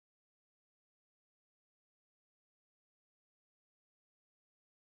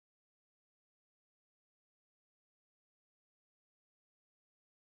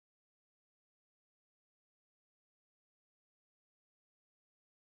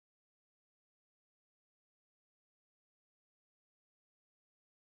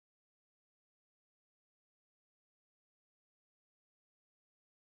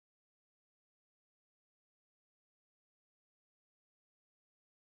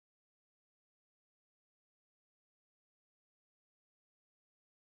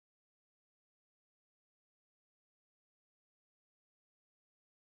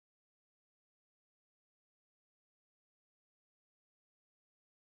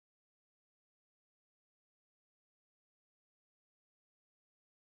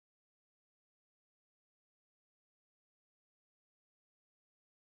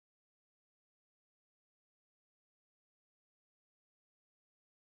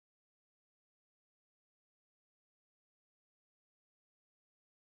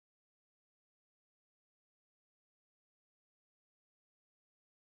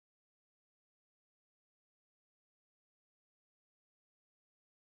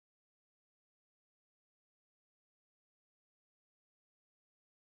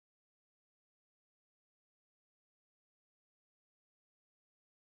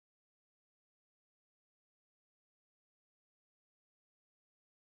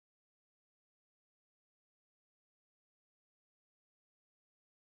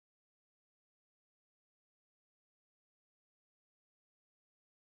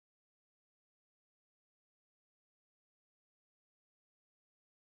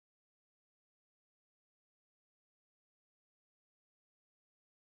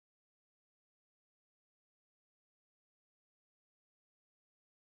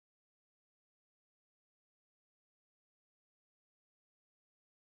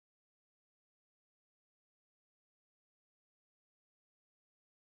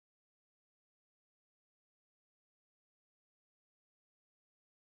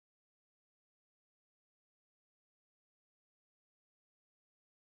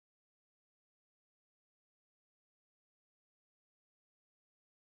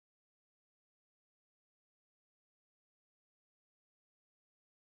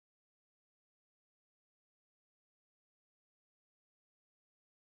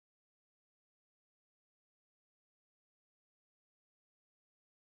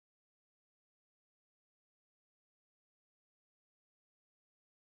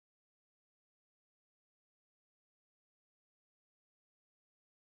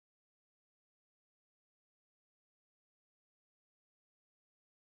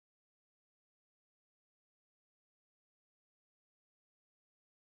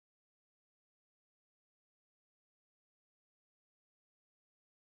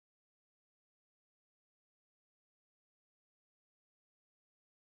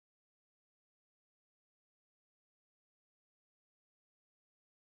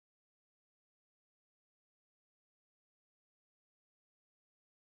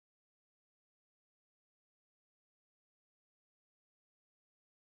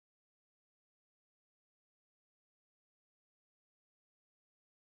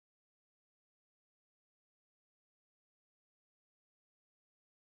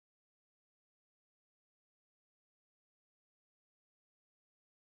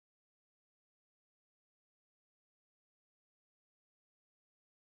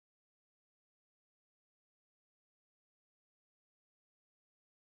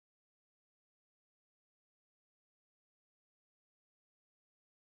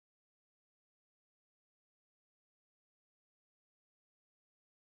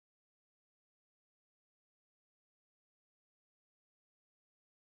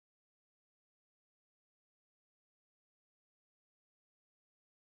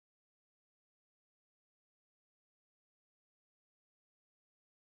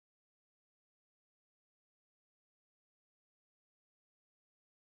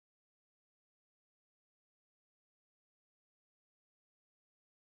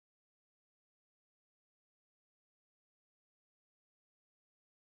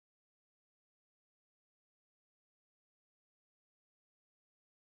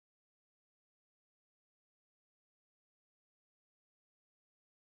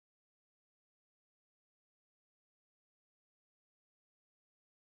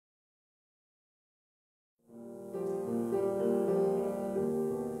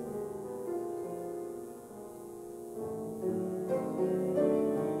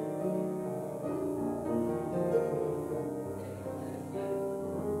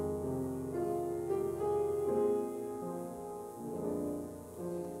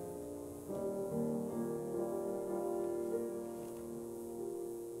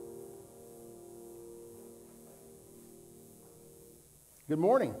Good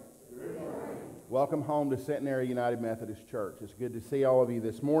morning. Good morning. Welcome home to Centenary United Methodist Church. It's good to see all of you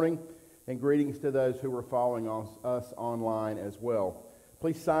this morning, and greetings to those who are following us online as well.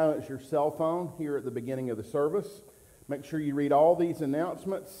 Please silence your cell phone here at the beginning of the service. Make sure you read all these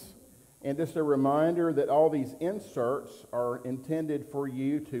announcements, and just a reminder that all these inserts are intended for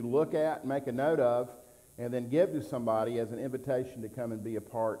you to look at, make a note of, and then give to somebody as an invitation to come and be a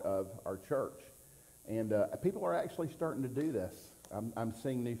part of our church. And people are actually starting to do this. I'm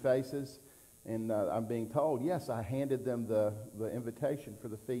seeing new faces, and I'm being told, yes, I handed them the invitation for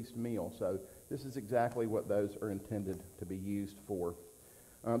the feast meal. So this is exactly what those are intended to be used for.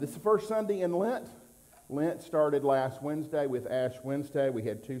 This is the first Sunday in Lent. Lent started last Wednesday with Ash Wednesday. We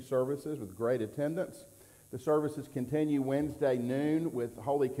had 2 services with great attendance. The services continue Wednesday noon with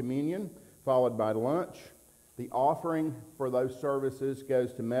Holy Communion, followed by lunch. The offering for those services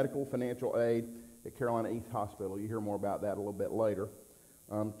goes to medical financial aid at Carolina East Hospital. You hear more about that a little bit later.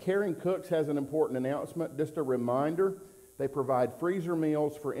 Caring Cooks has an important announcement. Just a reminder, they provide freezer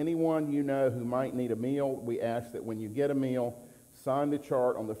meals for anyone you know who might need a meal. We ask that when you get a meal, sign the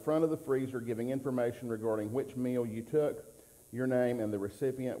chart on the front of the freezer giving information regarding which meal you took, your name, and the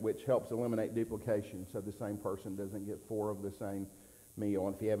recipient, which helps eliminate duplication so the same person doesn't get 4 of the same meal.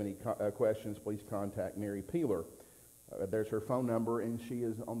 And if you have any questions, please contact Mary Peeler. There's her phone number, and she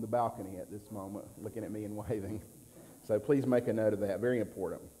is on the balcony at this moment looking at me and waving. So please make a note of that. Very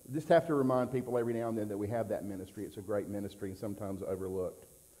important. Just have to remind people every now and then that we have that ministry. It's a great ministry and sometimes overlooked.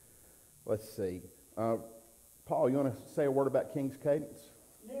 Let's see. Paul, you want to say a word about King's Cadence?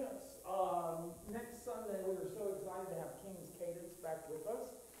 Yes. Next Sunday, we are so excited to have King's Cadence back with us.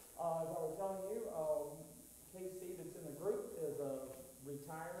 As I was telling you, Casey that's in the group is a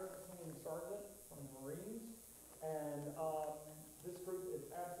retired Platoon Sergeant from the Marines. And this group is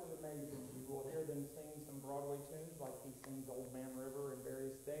absolutely amazing. You will hear them sing some Broadway tunes, like he sings Old Man River and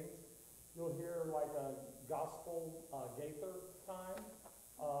various things. You'll hear like a gospel Gaither time,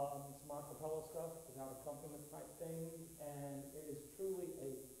 some acapella stuff without accompaniment type things, and it is truly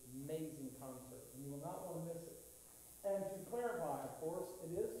an amazing concert, and you will not want to miss it. And to clarify, of course,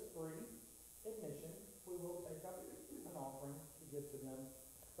 it is free admission. We will take up an offering to give to them.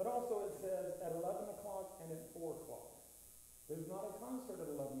 But also it says at 11 o'clock and at 4 o'clock. There's not a concert at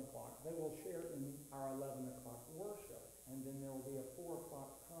 11 o'clock. They will share in our 11 o'clock worship. And then there will be a 4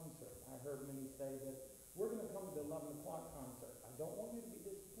 o'clock concert. I heard many say that we're going to come to the 11 o'clock concert. I don't want you to be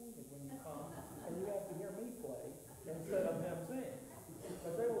disappointed when you come and you have to hear me play instead of them sing.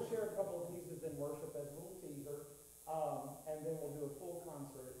 But they will share a couple of pieces in worship as a little teaser. And then we'll do a full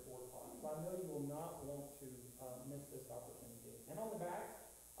concert at 4 o'clock. So I know you will not want to miss this opportunity. And on the back,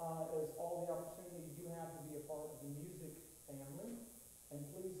 is all the opportunities you have to be a part of the music family. And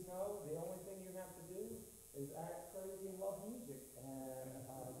please know, the only thing you have to do is act crazy and love music, and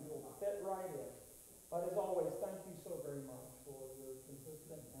you'll fit right in. But as always, thank you so very much for your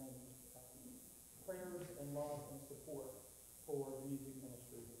consistent and prayers and love and support for the music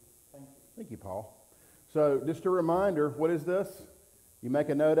ministry. Thank you. Thank you, Paul. So just a reminder, what is this? You make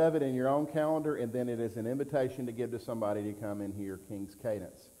a note of it in your own calendar, and then it is an invitation to give to somebody to come and hear King's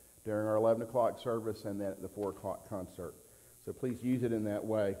Cadence during our 11 o'clock service and then at the 4 o'clock concert. So please use it in that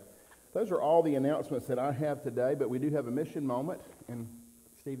way. Those are all the announcements that I have today, but we do have a mission moment. And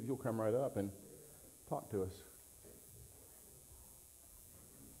Steve, if you'll come right up and talk to us.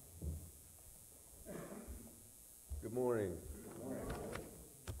 Good morning. Good morning.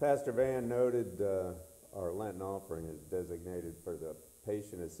 Pastor Van noted our Lenten offering is designated for the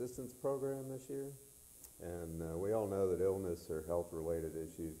Patient Assistance Program this year. And we all know that illness or health-related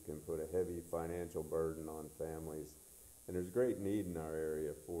issues can put a heavy financial burden on families. And there's great need in our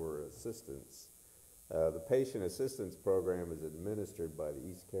area for assistance. The Patient Assistance Program is administered by the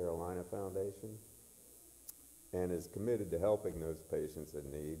East Carolina Foundation and is committed to helping those patients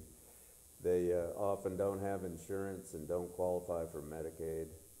in need. They often don't have insurance and don't qualify for Medicaid.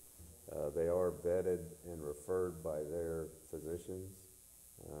 They are vetted and referred by their physicians.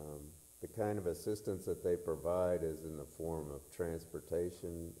 The kind of assistance that they provide is in the form of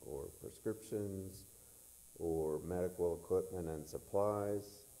transportation or prescriptions or medical equipment and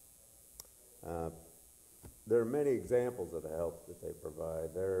supplies. There are many examples of the help that they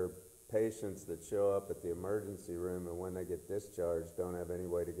provide. There are patients that show up at the emergency room and when they get discharged don't have any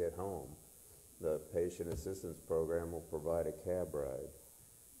way to get home. The Patient Assistance Program will provide a cab ride.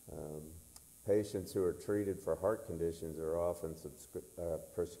 Patients who are treated for heart conditions are often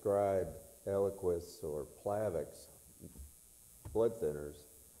prescribed Eliquis or Plavix blood thinners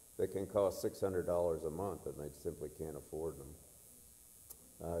that can cost $600 a month, and they simply can't afford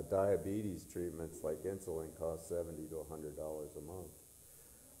them. Diabetes treatments like insulin cost $70 to $100 a month.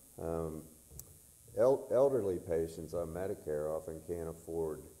 Elderly patients on Medicare often can't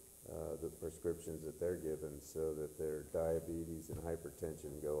afford the prescriptions that they're given, so that their diabetes and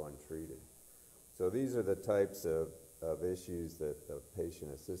hypertension go untreated. So these are the types of issues that the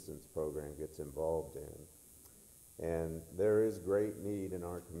patient assistance program gets involved in. And there is great need in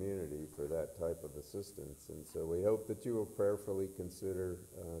our community for that type of assistance. And so we hope that you will prayerfully consider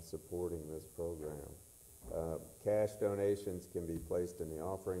supporting this program. Cash donations can be placed in the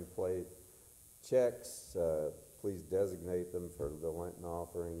offering plate. Checks, please designate them for the Lenten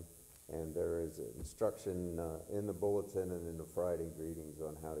offering. And there is instruction in the bulletin and in the Friday greetings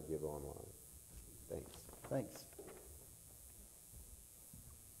on how to give online. Thanks. Thanks.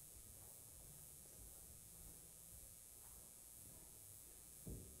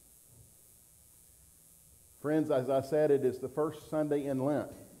 Friends, as I said, it is the first Sunday in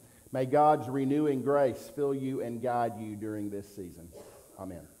Lent. May God's renewing grace fill you and guide you during this season.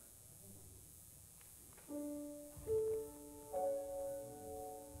 Amen.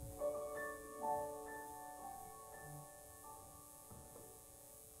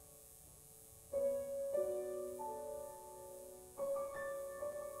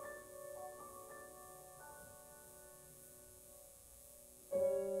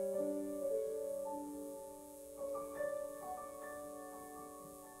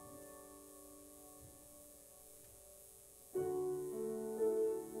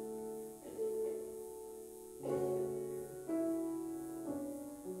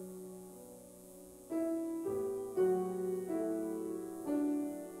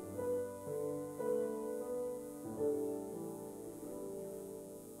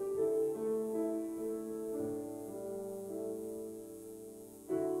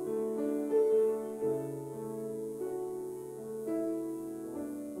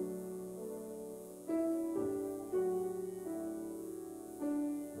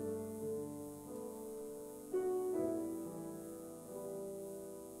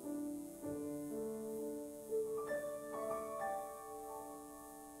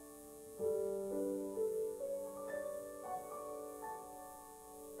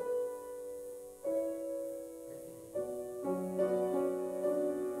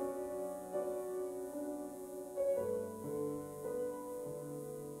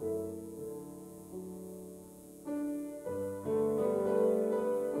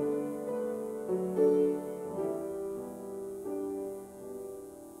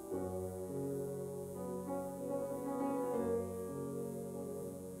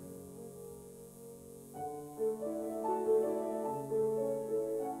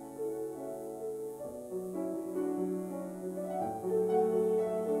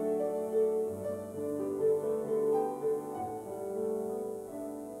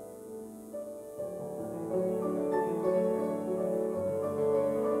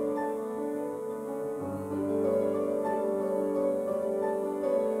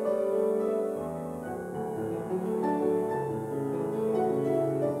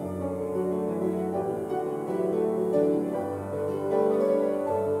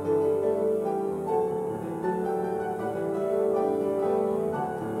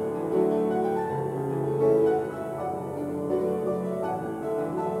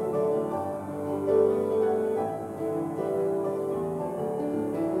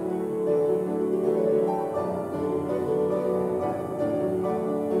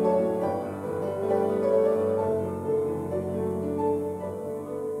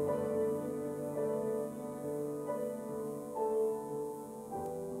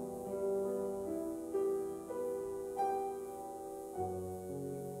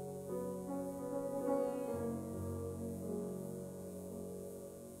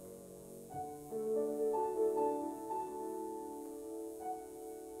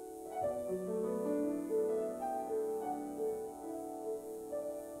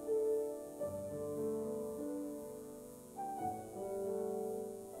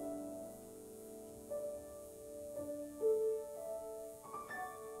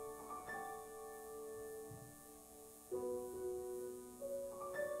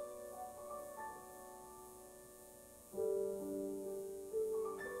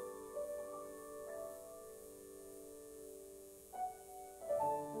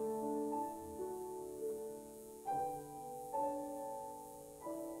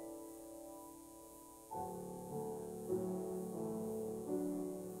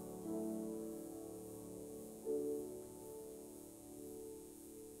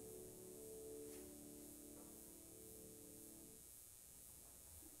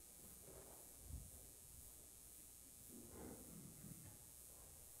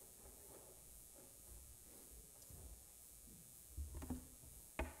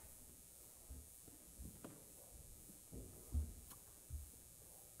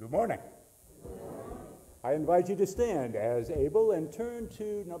 Good morning. I invite you to stand as able and turn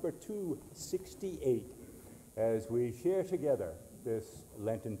to number 268 as we share together this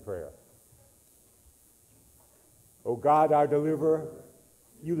Lenten prayer. O God, our deliverer,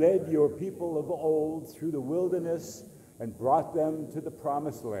 you led your people of old through the wilderness and brought them to the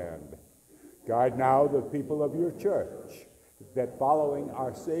promised land. Guide now the people of your church, that following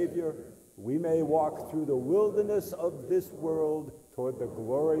our Savior, we may walk through the wilderness of this world toward the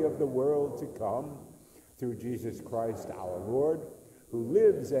glory of the world to come, through Jesus Christ our Lord, who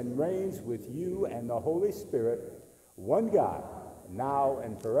lives and reigns with you and the Holy Spirit, one God, now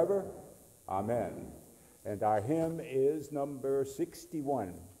and forever. Amen. And our hymn is number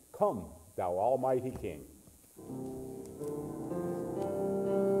 61, Come, Thou Almighty King.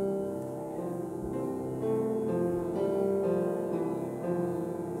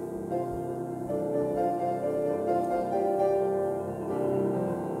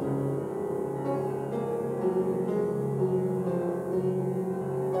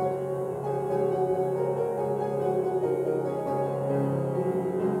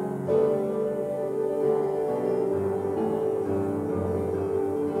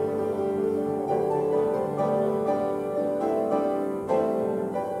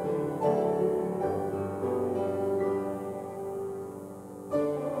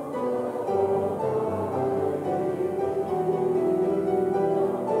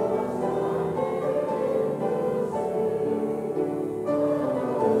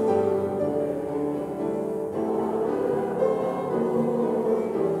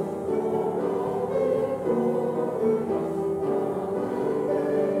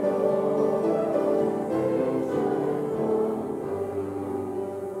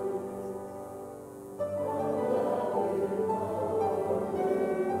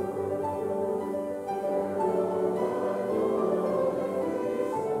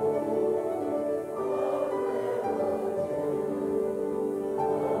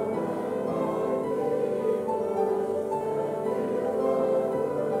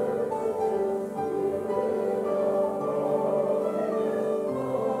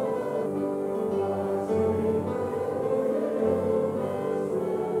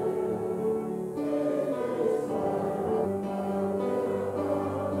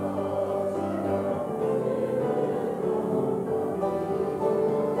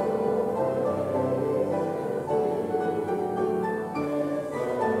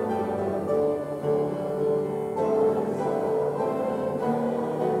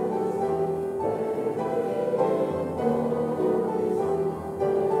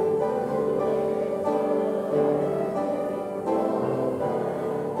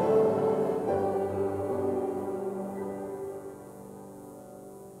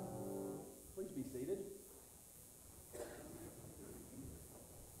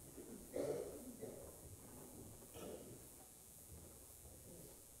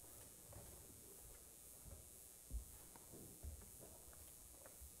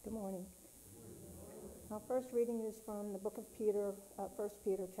 Good morning. Our first reading is from the book of Peter, 1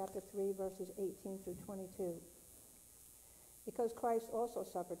 Peter chapter 3, verses 18 through 22. Because Christ also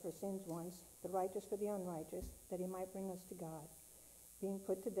suffered for sins once, the righteous for the unrighteous, that he might bring us to God. Being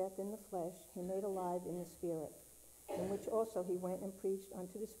put to death in the flesh, he made alive in the spirit, in which also he went and preached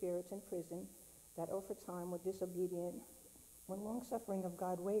unto the spirits in prison, that aforetime were disobedient, when long suffering of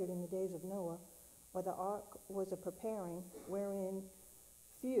God waited in the days of Noah, where the ark was a preparing, wherein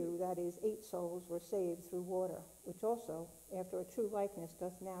few, that is, 8 souls, were saved through water, which also, after a true likeness,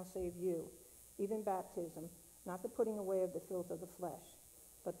 doth now save you, even baptism, not the putting away of the filth of the flesh,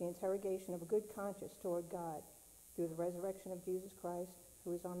 but the interrogation of a good conscience toward God, through the resurrection of Jesus Christ,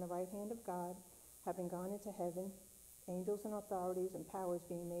 who is on the right hand of God, having gone into heaven, angels and authorities and powers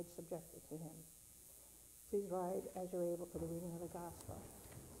being made subjected to him. Please rise as you're able for the reading of the gospel.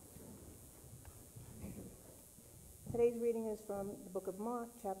 Today's reading is from the book of Mark,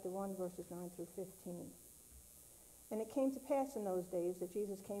 chapter 1, verses 9 through 15. And it came to pass in those days that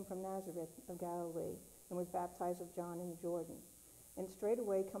Jesus came from Nazareth of Galilee, and was baptized of John in the Jordan. And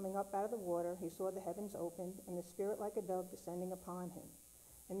straightway coming up out of the water, he saw the heavens opened, and the Spirit like a dove descending upon him.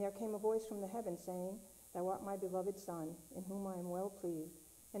 And there came a voice from the heaven, saying, Thou art my beloved Son, in whom I am well pleased.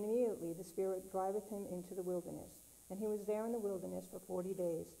 And immediately the Spirit driveth him into the wilderness. And he was there in the wilderness for 40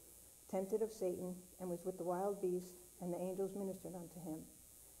 days, tempted of Satan, and was with the wild beasts, and the angels ministered unto him.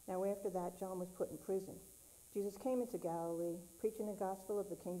 Now after that John was put in prison. Jesus came into Galilee, preaching the gospel of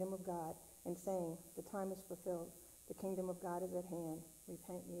the kingdom of God, and saying, The time is fulfilled, the kingdom of God is at hand.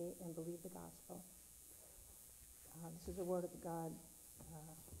 Repent ye and believe the gospel. This is the word of God.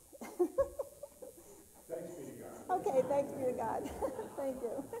 Thanks be to God. Okay, thanks be to God. Thank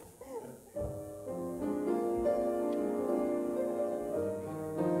you.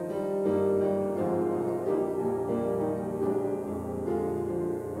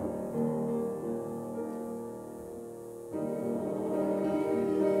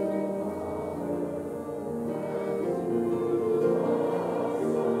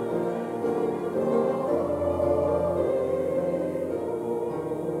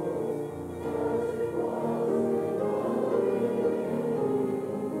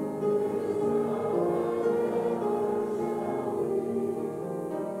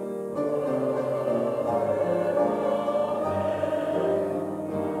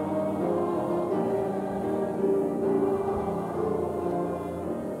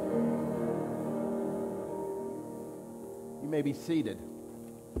 You may be seated.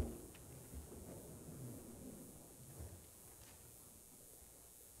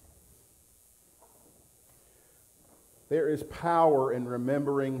 There is power in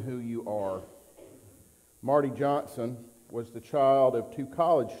remembering who you are. Marty Johnson was the child of two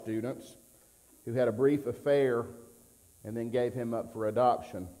college students who had a brief affair and then gave him up for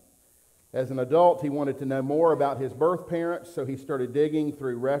adoption. As an adult, he wanted to know more about his birth parents, so he started digging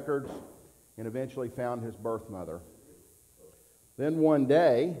through records and eventually found his birth mother. Then one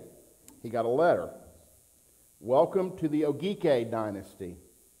day, he got a letter. Welcome to the Ogike dynasty.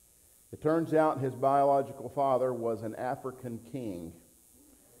 It turns out his biological father was an African king.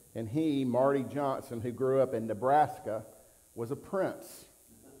 And he, Marty Johnson, who grew up in Nebraska, was a prince.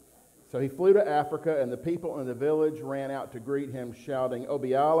 So he flew to Africa, and the people in the village ran out to greet him, shouting,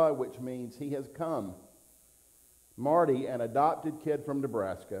 Obiala, which means he has come. Marty, an adopted kid from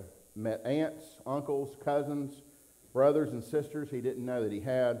Nebraska, met aunts, uncles, cousins, brothers and sisters he didn't know that he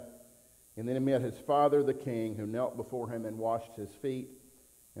had. And then he met his father, the king, who knelt before him and washed his feet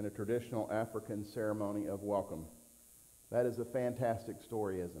in a traditional African ceremony of welcome. That is a fantastic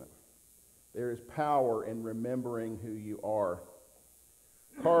story, isn't it? There is power in remembering who you are.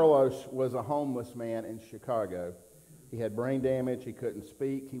 Carlos was a homeless man in Chicago. He had brain damage. He couldn't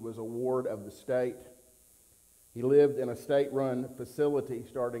speak. He was a ward of the state. He lived in a state-run facility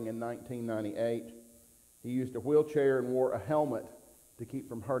starting in 1998. He used a wheelchair and wore a helmet to keep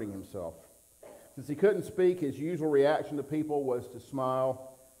from hurting himself. Since he couldn't speak, his usual reaction to people was to smile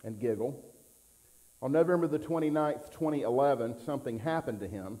and giggle. On November the 29th, 2011, something happened to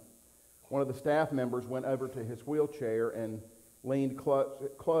him. One of the staff members went over to his wheelchair and leaned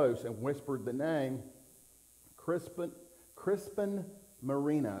close and whispered the name Crispin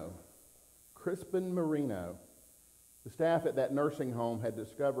Marino. Crispin Marino. The staff at that nursing home had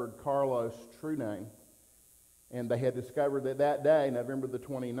discovered Carlos' true name, and they had discovered that that day, November the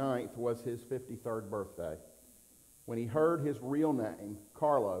 29th, was his 53rd birthday. When he heard his real name,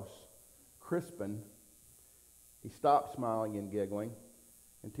 Carlos Crispin, he stopped smiling and giggling,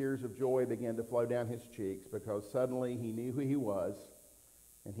 and tears of joy began to flow down his cheeks because suddenly he knew who he was,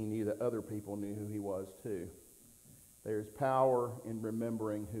 and he knew that other people knew who he was too. There's power in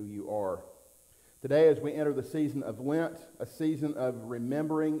remembering who you are. Today, as we enter the season of Lent, a season of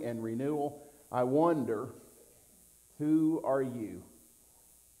remembering and renewal, I wonder, who are you?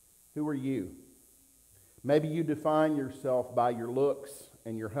 Who are you? Maybe you define yourself by your looks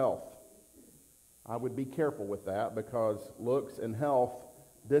and your health. I would be careful with that because looks and health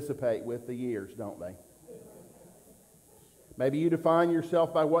dissipate with the years, don't they? Maybe you define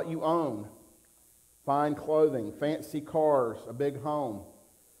yourself by what you own. Fine clothing, fancy cars, a big home,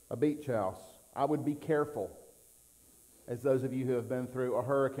 a beach house. I would be careful. As those of you who have been through a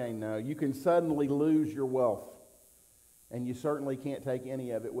hurricane know, you can suddenly lose your wealth. And you certainly can't take any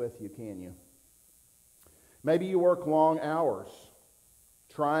of it with you, can you? Maybe you work long hours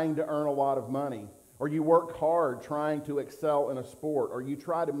trying to earn a lot of money. Or you work hard trying to excel in a sport. Or you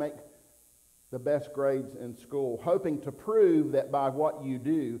try to make the best grades in school, hoping to prove that by what you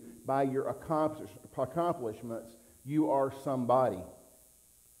do, by your accomplishments, you are somebody.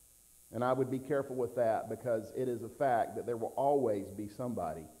 And I would be careful with that because it is a fact that there will always be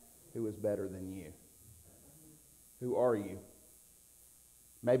somebody who is better than you. Who are you?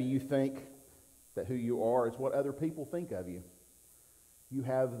 Maybe you think that who you are is what other people think of you. You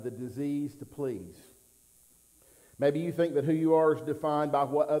have the disease to please. Maybe you think that who you are is defined by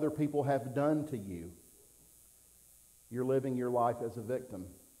what other people have done to you. You're living your life as a victim.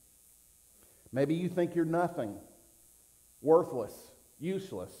 Maybe you think you're nothing, worthless,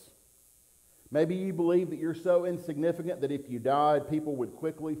 useless. Maybe you believe that you're so insignificant that if you died, people would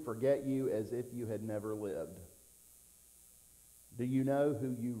quickly forget you as if you had never lived. Do you know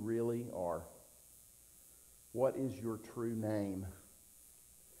who you really are? What is your true name?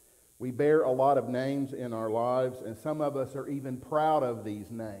 We bear a lot of names in our lives, and some of us are even proud of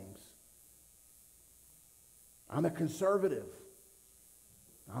these names. I'm a conservative.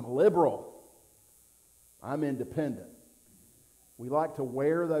 I'm a liberal. I'm independent. We like to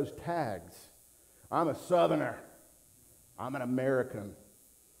wear those tags. I'm a Southerner. I'm an American.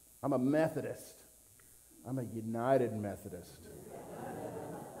 I'm a Methodist. I'm a United Methodist.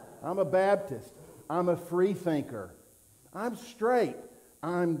 I'm a Baptist. I'm a free thinker. I'm straight.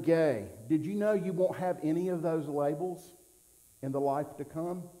 I'm gay. Did you know you won't have any of those labels in the life to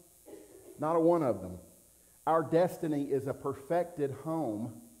come? Not a one of them. Our destiny is a perfected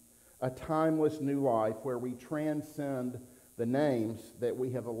home, a timeless new life where we transcend the names that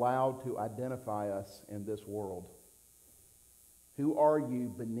we have allowed to identify us in this world. Who are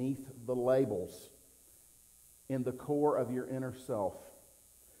you beneath the labels in the core of your inner self?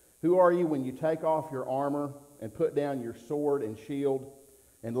 Who are you when you take off your armor and put down your sword and shield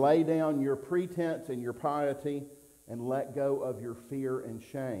and lay down your pretense and your piety and let go of your fear and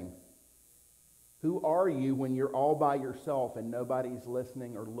shame? Who are you when you're all by yourself and nobody's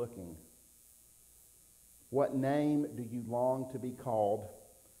listening or looking? What name do you long to be called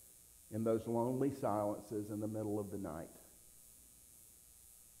in those lonely silences in the middle of the night?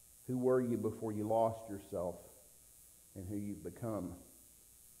 Who were you before you lost yourself and who you've become?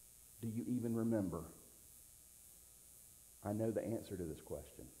 Do you even remember? I know the answer to this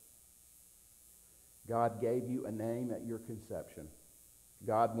question. God gave you a name at your conception.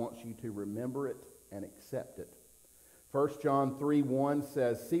 God wants you to remember it and accept it. 1 John 3:1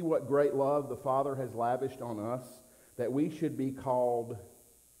 says, "See what great love the Father has lavished on us, that we should be called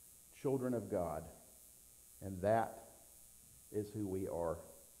children of God." And that is who we are.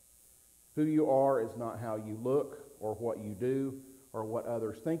 Who you are is not how you look or what you do or what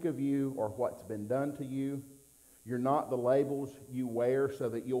others think of you or what's been done to you. You're not the labels you wear so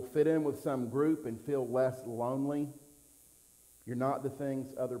that you'll fit in with some group and feel less lonely. You're not the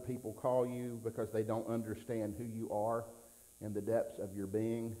things other people call you because they don't understand who you are in the depths of your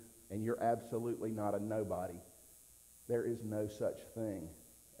being, and you're absolutely not a nobody. There is no such thing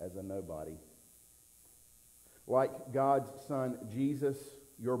as a nobody. Like God's Son Jesus,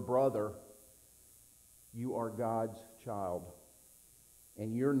 your brother, you are God's child,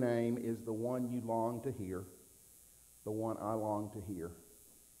 and your name is the one you long to hear, the one I long to hear,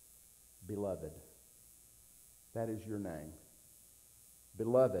 beloved. That is your name.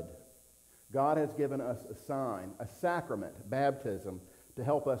 Beloved, God has given us a sign, a sacrament, baptism, to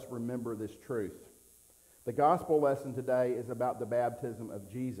help us remember this truth. The gospel lesson today is about the baptism of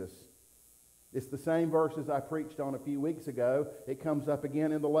Jesus. It's the same verses I preached on a few weeks ago. It comes up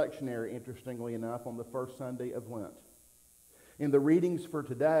again in the lectionary, interestingly enough, on the first Sunday of Lent. In the readings for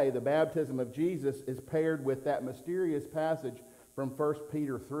today, the baptism of Jesus is paired with that mysterious passage from 1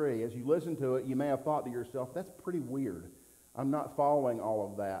 Peter 3. As you listen to it, you may have thought to yourself, that's pretty weird. I'm not following all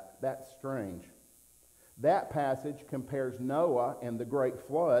of that. That's strange. That passage compares Noah and the great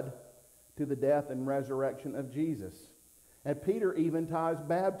flood to the death and resurrection of Jesus. And Peter even ties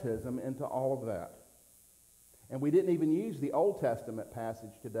baptism into all of that. And we didn't even use the Old Testament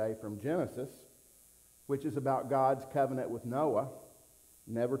passage today from Genesis, which is about God's covenant with Noah,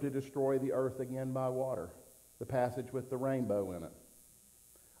 never to destroy the earth again by water. The passage with the rainbow in it.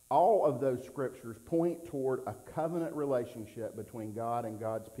 All of those scriptures point toward a covenant relationship between God and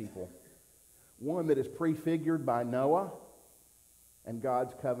God's people. One that is prefigured by Noah and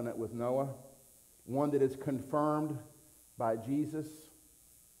God's covenant with Noah. One that is confirmed by Jesus.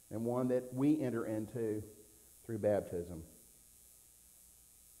 And one that we enter into through baptism.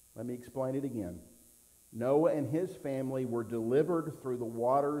 Let me explain it again. Noah and his family were delivered through the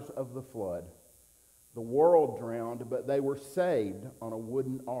waters of the flood. The world drowned, but they were saved on a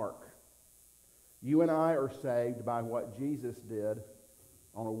wooden ark. You and I are saved by what Jesus did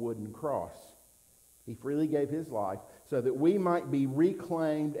on a wooden cross. He freely gave his life so that we might be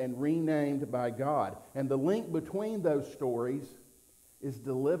reclaimed and renamed by God. And the link between those stories is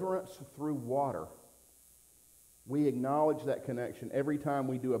deliverance through water. We acknowledge that connection every time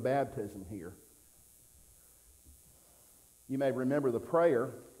we do a baptism here. You may remember the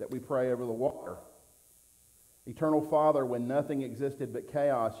prayer that we pray over the water. Eternal Father, when nothing existed but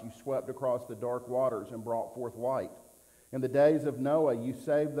chaos, you swept across the dark waters and brought forth light. In the days of Noah, you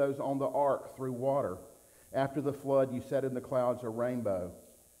saved those on the ark through water. After the flood, you set in the clouds a rainbow.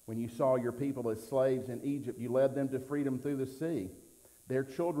 When you saw your people as slaves in Egypt, you led them to freedom through the sea. Their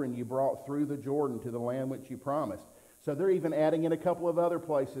children you brought through the Jordan to the land which you promised. So they're even adding in a couple of other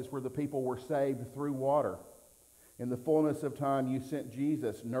places where the people were saved through water. In the fullness of time, you sent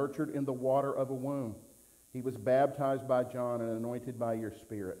Jesus, nurtured in the water of a womb. He was baptized by John and anointed by your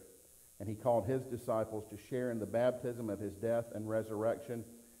Spirit. And he called his disciples to share in the baptism of his death and resurrection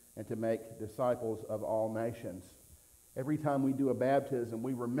and to make disciples of all nations. Every time we do a baptism,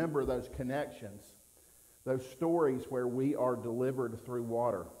 we remember those connections, those stories where we are delivered through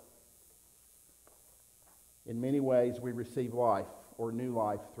water. In many ways, we receive life or new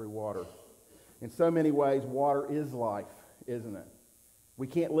life through water. In so many ways, water is life, isn't it? We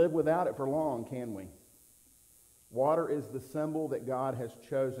can't live without it for long, can we? Water is the symbol that God has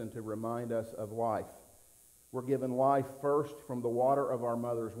chosen to remind us of life. We're given life first from the water of our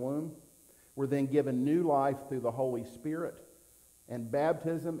mother's womb. We're then given new life through the Holy Spirit. And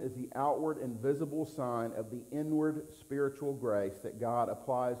baptism is the outward and visible sign of the inward spiritual grace that God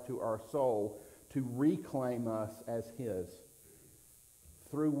applies to our soul to reclaim us as His.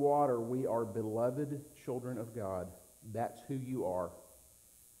 Through water, we are beloved children of God. That's who you are,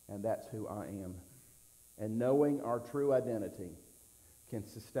 and that's who I am. And knowing our true identity can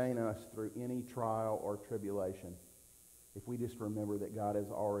sustain us through any trial or tribulation if we just remember that God has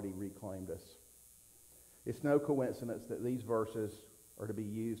already reclaimed us. It's no coincidence that these verses are to be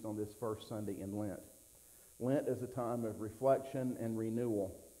used on this first Sunday in Lent. Lent is a time of reflection and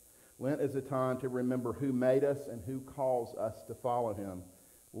renewal. Lent is a time to remember who made us and who calls us to follow Him.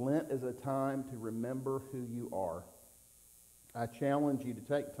 Lent is a time to remember who you are. I challenge you to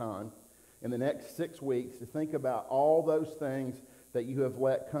take time in the next 6 weeks to think about all those things that you have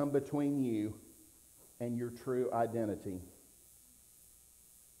let come between you and your true identity.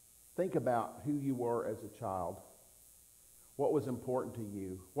 Think about who you were as a child, what was important to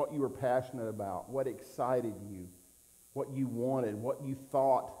you, what you were passionate about, what excited you, what you wanted, what you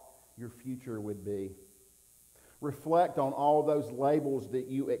thought your future would be. Reflect on all those labels that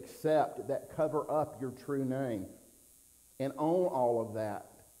you accept that cover up your true name, and own all of that,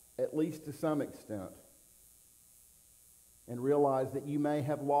 at least to some extent, and realize that you may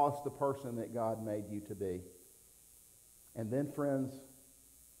have lost the person that God made you to be. And then, friends,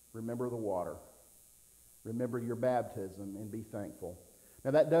 remember the water. Remember your baptism and be thankful.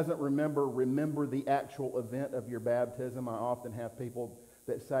 Now, that doesn't remember the actual event of your baptism. I often have people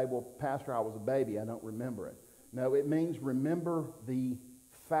that say, well, Pastor, I was a baby. I don't remember it. No, it means remember the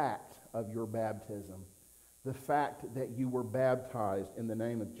fact of your baptism. The fact that you were baptized in the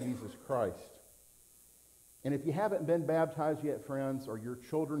name of Jesus Christ. And if you haven't been baptized yet, friends, or your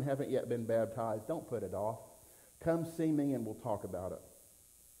children haven't yet been baptized, don't put it off. Come see me and we'll talk about it.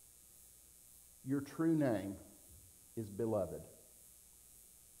 Your true name is beloved.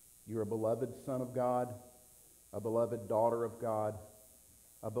 You're a beloved son of God, a beloved daughter of God,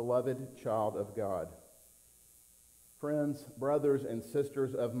 a beloved child of God. Friends, brothers and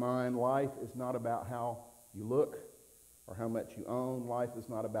sisters of mine, life is not about how you look or how much you own. Life is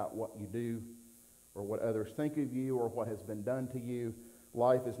not about what you do or what others think of you or what has been done to you.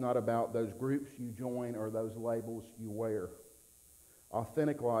 Life is not about those groups you join or those labels you wear.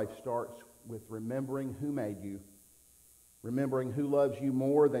 Authentic life starts with remembering who made you, remembering who loves you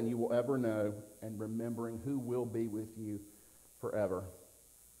more than you will ever know, and remembering who will be with you forever.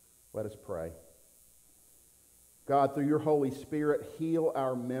 Let us pray. God, through your Holy Spirit, heal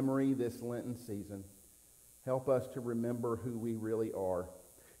our memory this Lenten season. Help us to remember who we really are.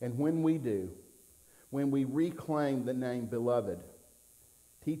 And when we do, when we reclaim the name beloved,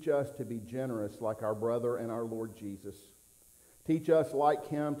 teach us to be generous like our brother and our Lord Jesus. Teach us, like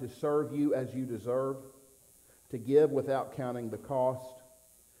him, to serve you as you deserve, to give without counting the cost,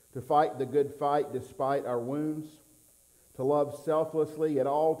 to fight the good fight despite our wounds, to love selflessly at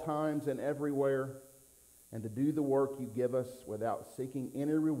all times and everywhere, and to do the work you give us without seeking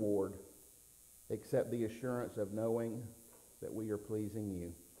any reward except the assurance of knowing that we are pleasing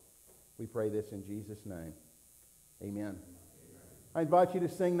you. We pray this in Jesus' name. Amen. I invite you to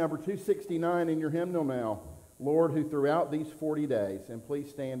sing number 269 in your hymnal now. Lord, who throughout these 40 days, and please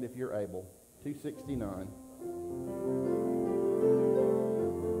stand if you're able, 269.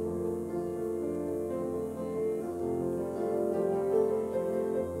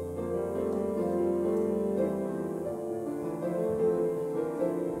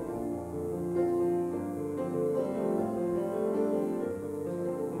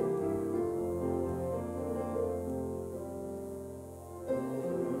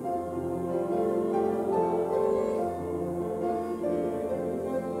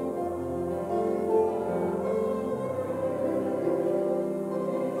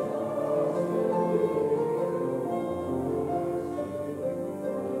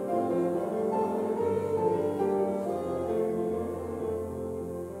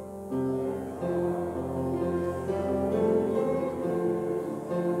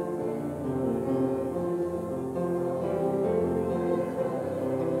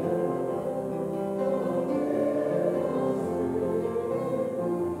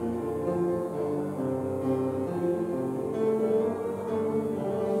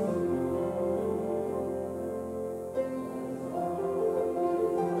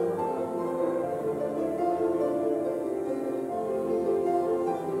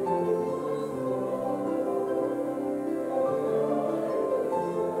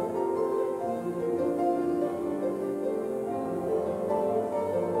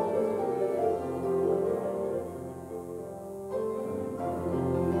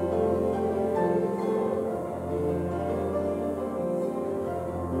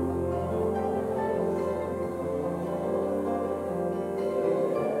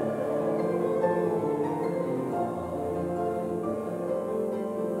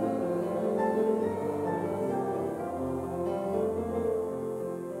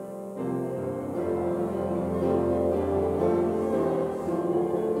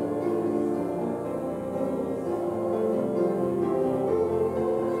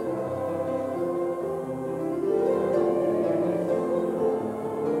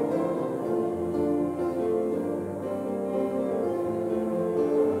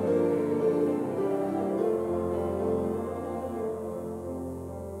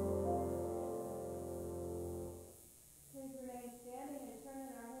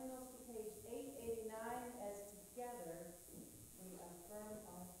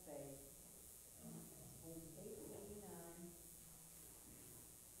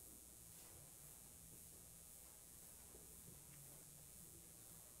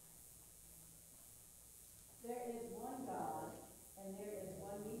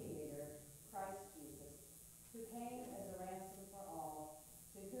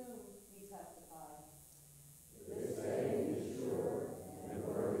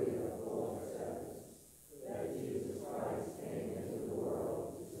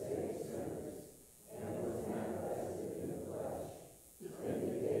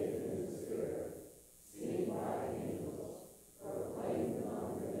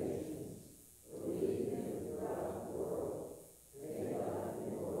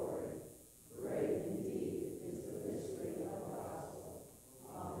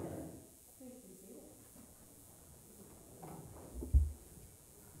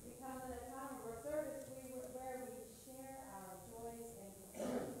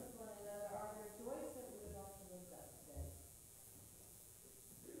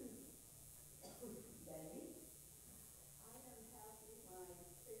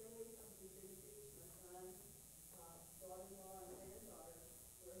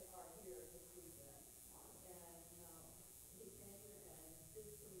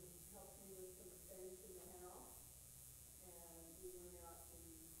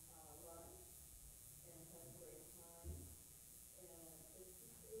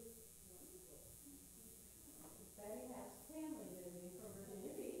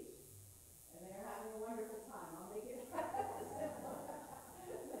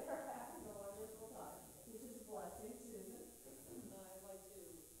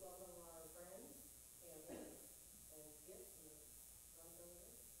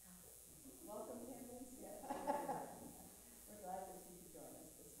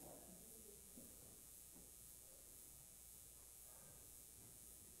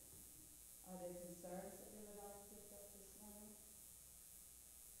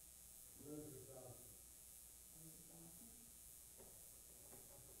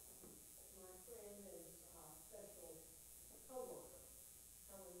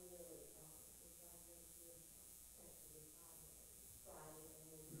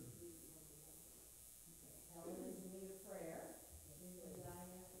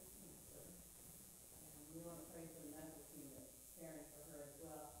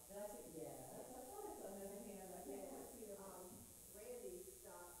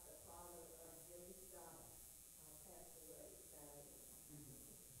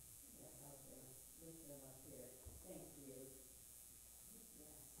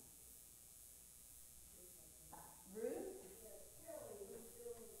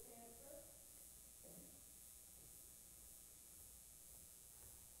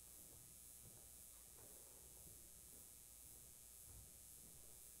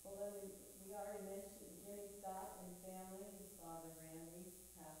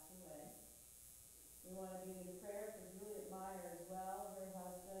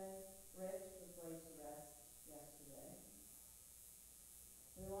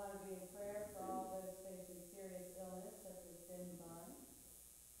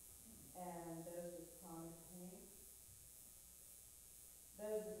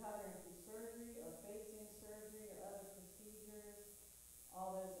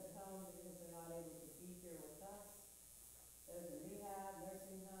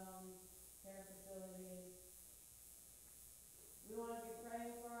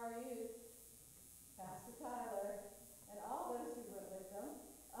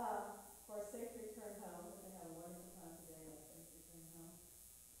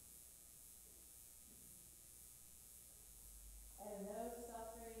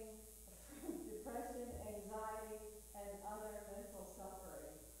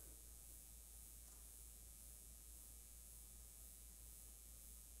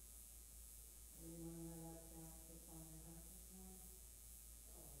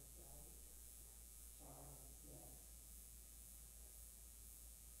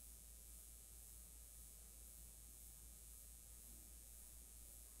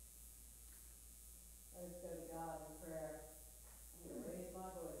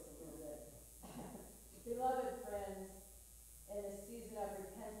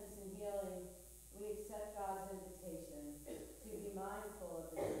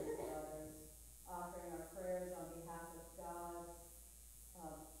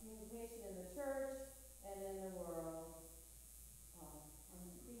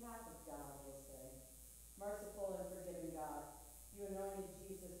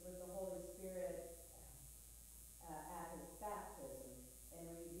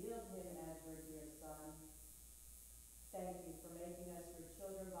 Thank you for making us your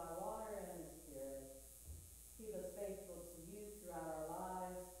children by water and the Spirit. Keep us faithful to you throughout our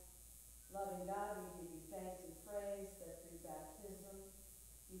lives. Loving God, we give you thanks and praise that through baptism,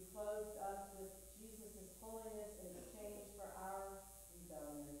 you clothed us with Jesus' holiness in exchange for our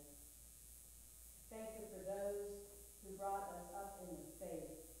rebellion. Thank you for those who brought us up in the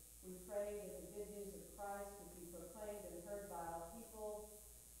faith. We pray that the good news of Christ would be proclaimed and heard by all people,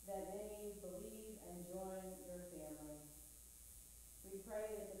 that many believe and join your family. We pray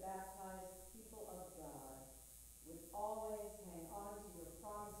that the baptized people of God would always hang on to your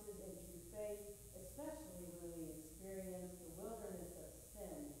promises in true faith, especially when we experience the wilderness of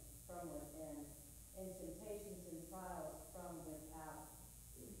sin from within and temptations and trials from without.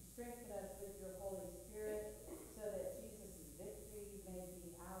 Strengthen us with your Holy Spirit so that Jesus' victory may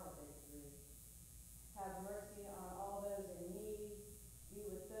be our victory. Have mercy on all those in need. Be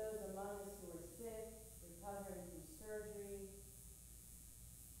with those among us who are sick, recovering from surgery,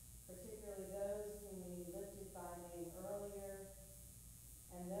 particularly those whom we lifted by name earlier,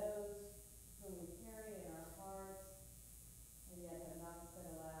 and those whom we carry in our hearts and yet have not said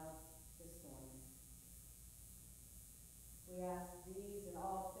aloud this morning. We ask these and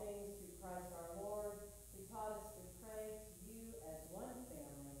all things through Christ our Lord, who taught us to pray to you as one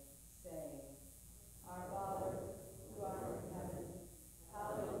family, saying, Our Father, who art in heaven,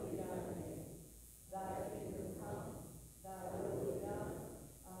 hallowed be thy name. Thy kingdom come, thy will be done,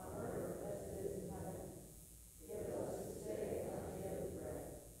 on earth as it is in heaven. Give us this day our daily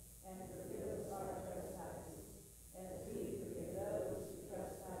bread, and forgive us our trespasses, as we forgive those who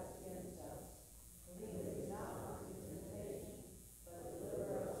trespass against us. Lead us not into temptation, but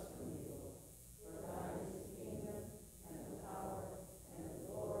deliver us from evil. For thine is the kingdom, and the power, and the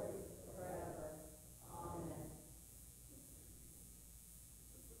glory, forever. Amen.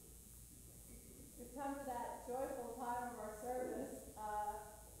 We've come to that joyful time of our service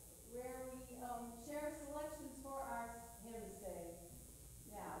where we share selections for our hymn sing.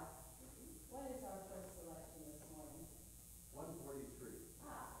 Now, what is our first selection this morning? 143.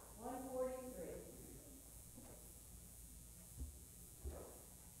 143.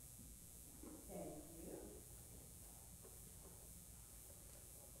 Thank you.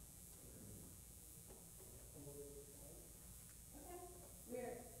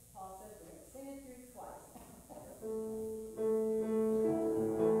 Okay. Paul says we're going to sing it through twice.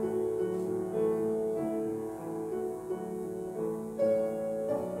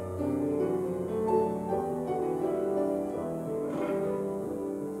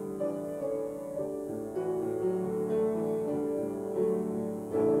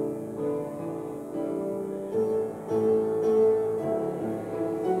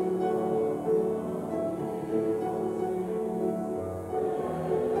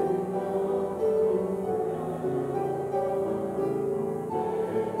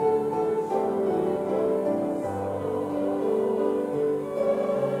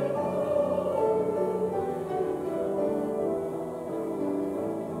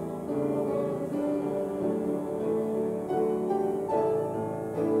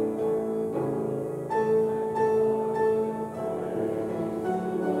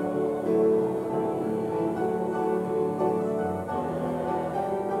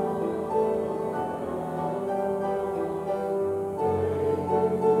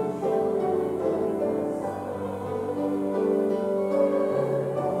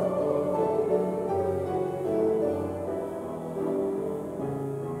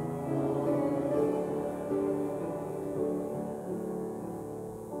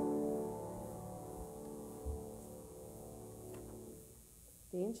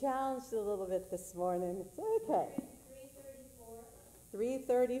 Being challenged a little bit this morning. It's okay. 334.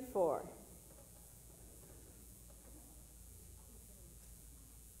 334.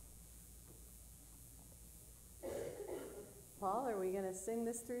 Paul, are we going to sing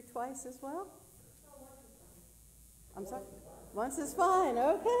this through twice as well? I'm sorry? Once is fine.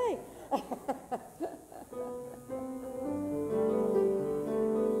 Okay.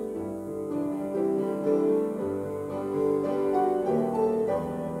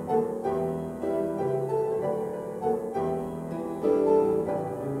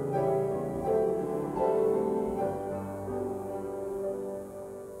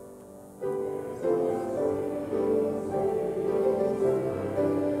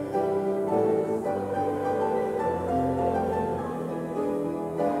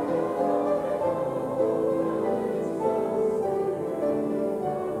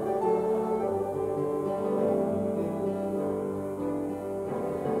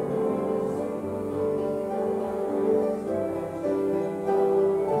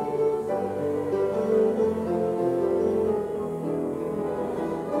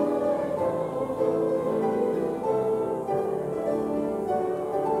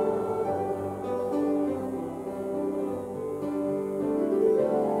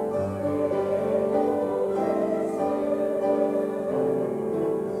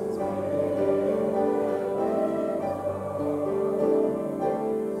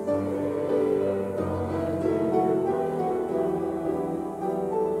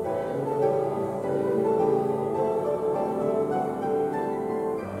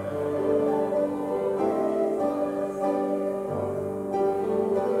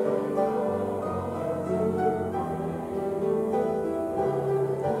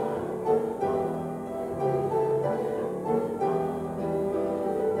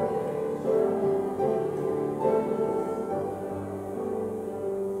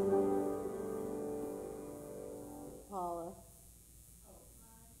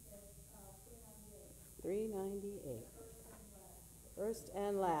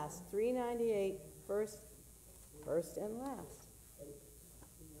 last. 398, first and last.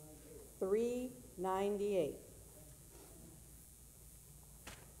 398.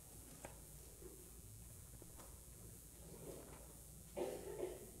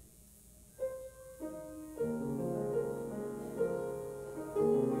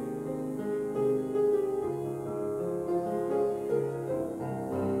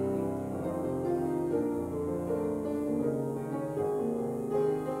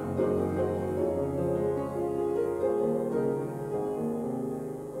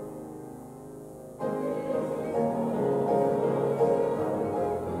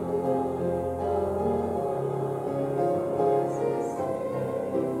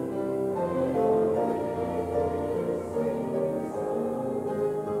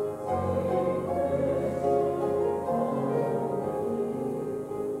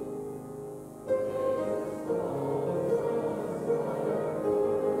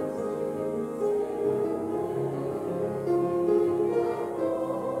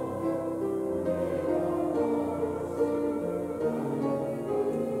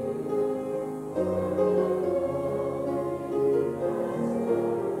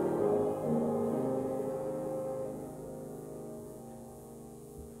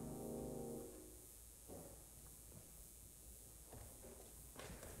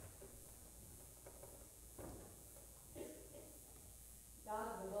 God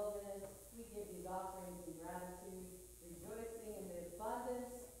of the wilderness, we give these offerings in gratitude, rejoicing in the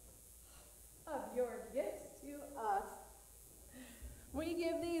abundance of your gifts to us. We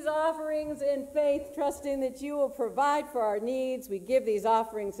give these offerings in faith, trusting that you will provide for our needs. We give these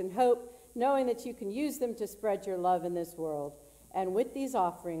offerings in hope, knowing that you can use them to spread your love in this world. And with these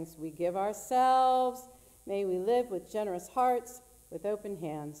offerings, we give ourselves. May we live with generous hearts, with open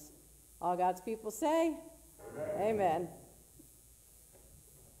hands. All God's people say, Amen. Amen. Amen.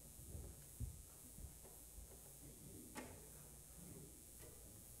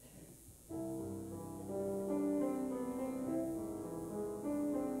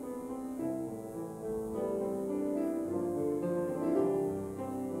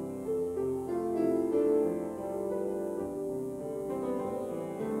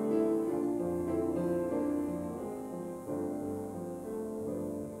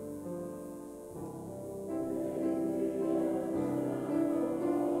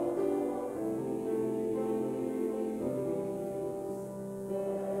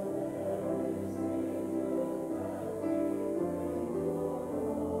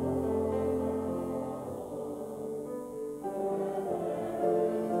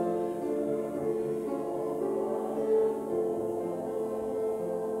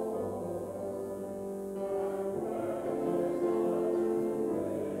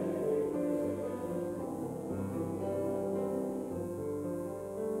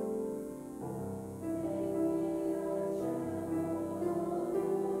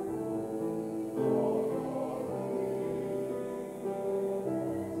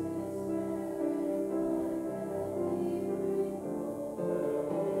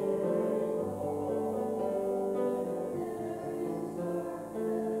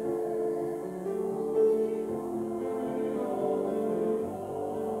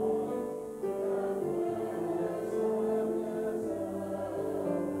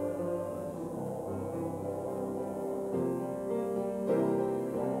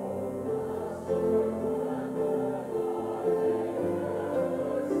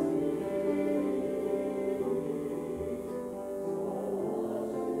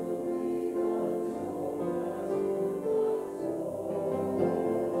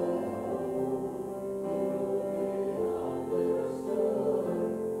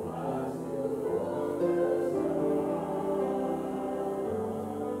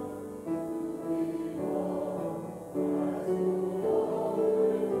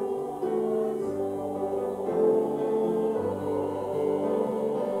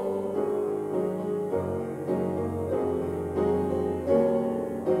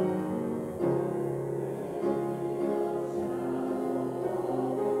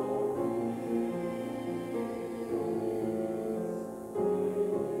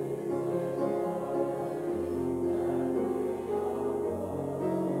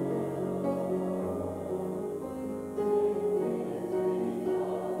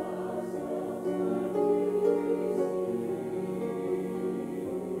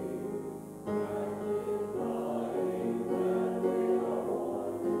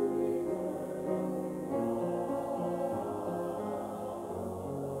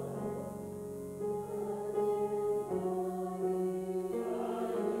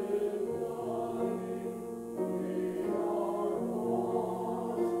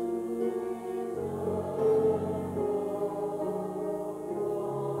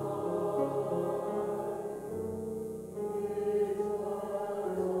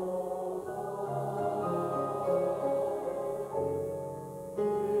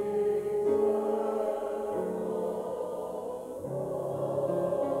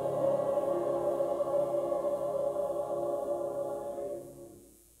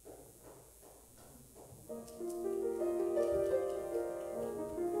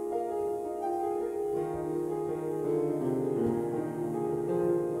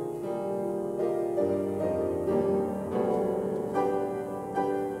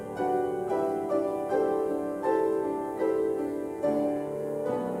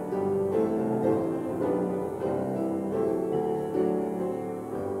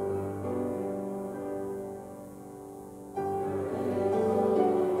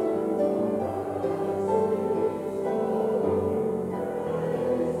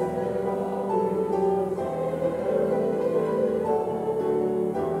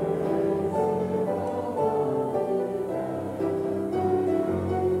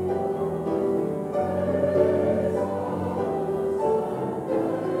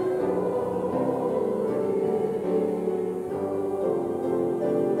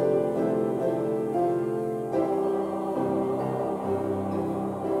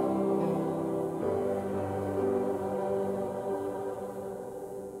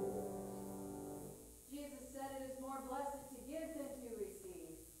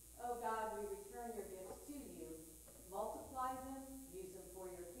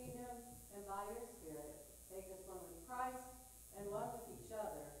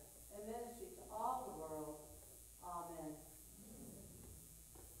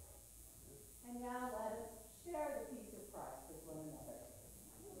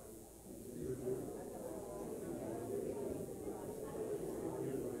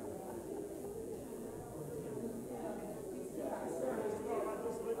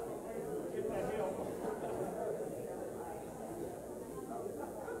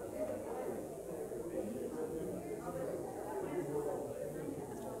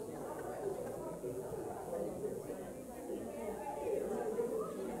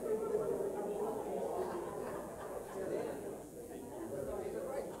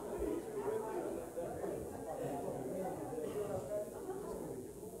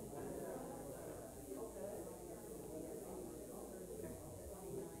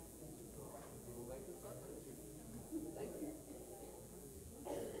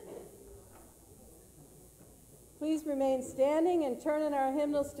 Please remain standing and turn in our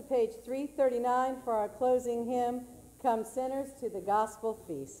hymnals to page 339 for our closing hymn, Come Sinners to the Gospel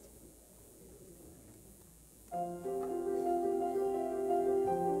Feast.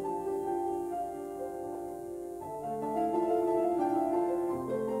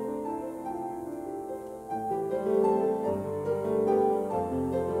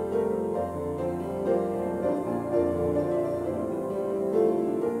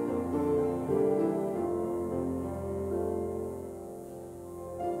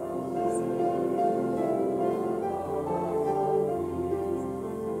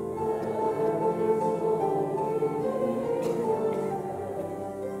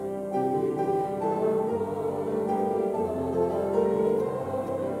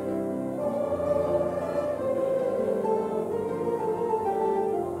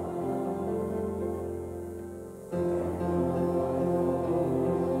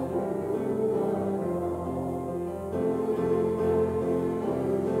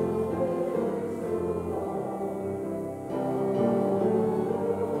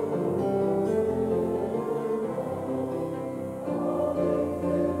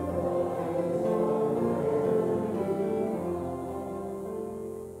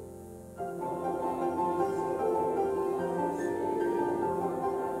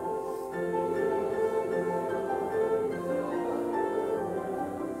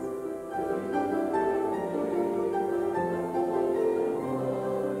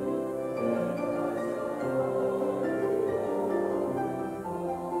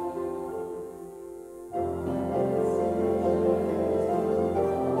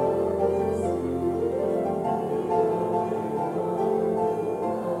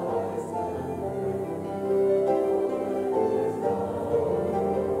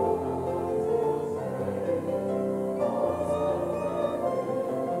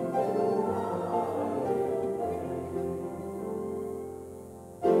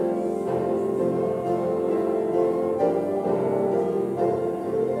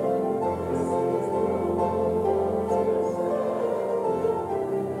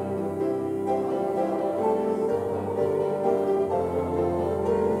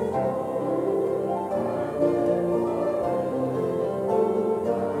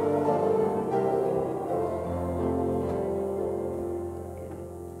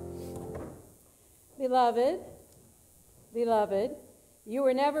 Beloved, you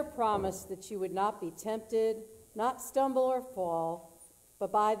were never promised that you would not be tempted, not stumble or fall,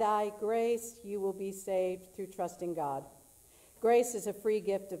 but by thy grace you will be saved through trusting God. Grace is a free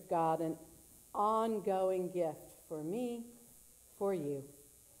gift of God, an ongoing gift for me, for you.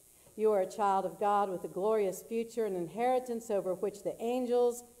 You are a child of God with a glorious future, an inheritance over which the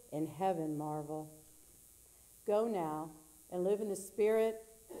angels in heaven marvel. Go now and live in the spirit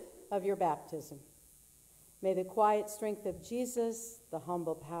of your baptism. May the quiet strength of Jesus, the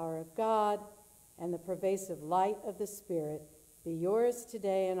humble power of God, and the pervasive light of the Spirit be yours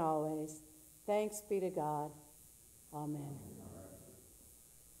today and always. Thanks be to God. Amen.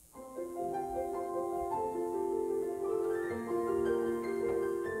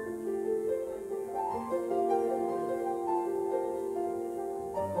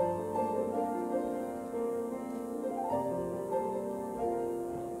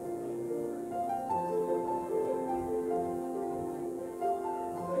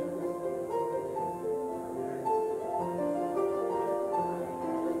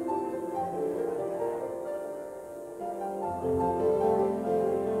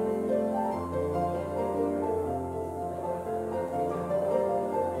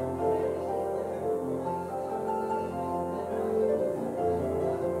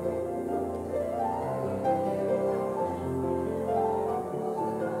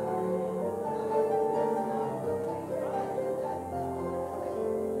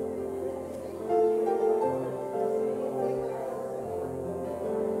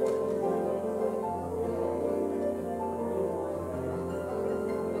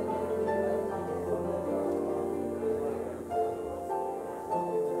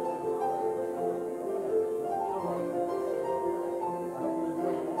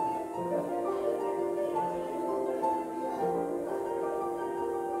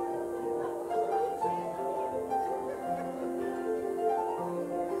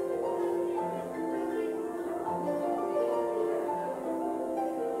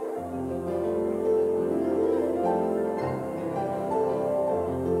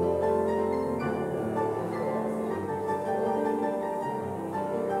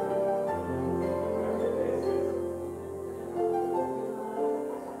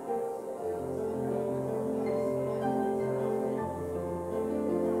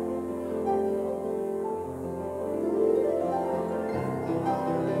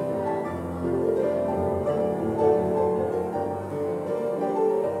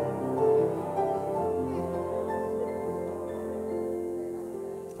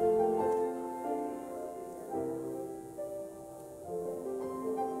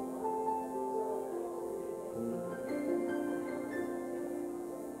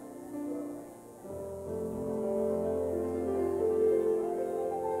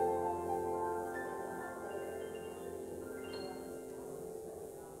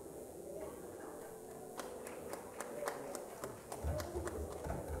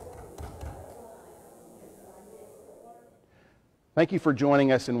 Thank you for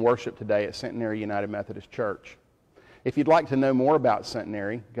joining us in worship today at Centenary United Methodist Church. If you'd like to know more about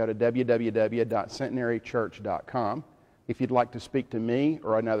Centenary, go to www.centenarychurch.com. If you'd like to speak to me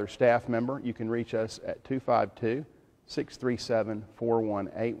or another staff member, you can reach us at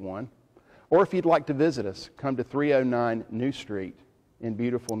 252-637-4181. Or if you'd like to visit us, come to 309 New Street in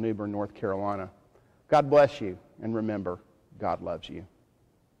beautiful New Bern, North Carolina. God bless you, and remember, God loves you.